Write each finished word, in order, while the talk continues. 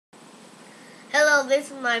Hello, this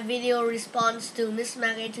is my video response to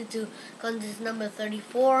mismag822 contest number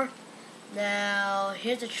 34. Now,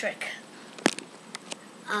 here's the trick.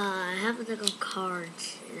 I have a deck of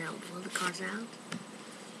cards, and I'll pull the cards out.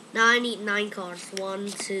 Now I need 9 cards.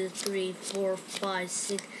 1, 2, 3, 4, 5,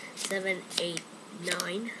 6, 7, 8,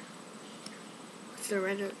 9. Put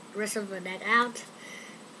the rest of the deck out.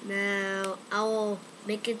 Now, I will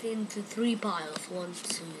make it into 3 piles. 1,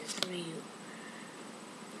 2, 3.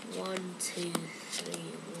 1, 2, 3,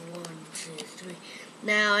 1, 2, 3.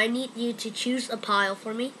 Now I need you to choose a pile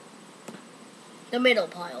for me. The middle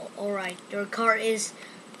pile. Alright, your card is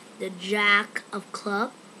the Jack of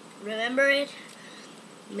Club. Remember it?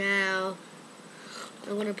 Now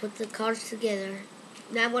I'm going to put the cards together.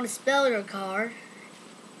 Now I'm going to spell your card.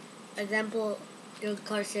 Example, your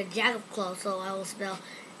card said Jack of Club, so I will spell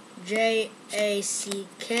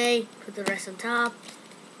J-A-C-K, put the rest on top.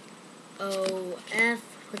 O-F,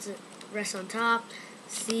 put the rest on top.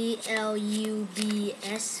 C-L-U-B-S,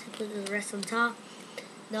 put the rest on top.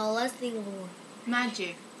 Now let's think of a word.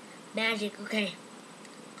 Magic. Magic, okay.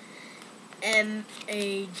 M-A-G-I-C.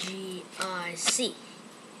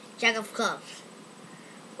 Jack of Clubs.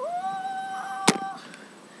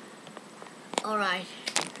 Alright.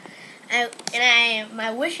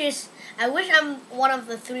 My wish is, I wish I'm one of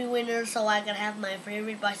the 3 winners so I can have my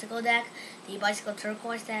favorite bicycle deck, the bicycle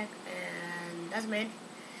turquoise deck, and that's my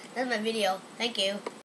video. Thank you.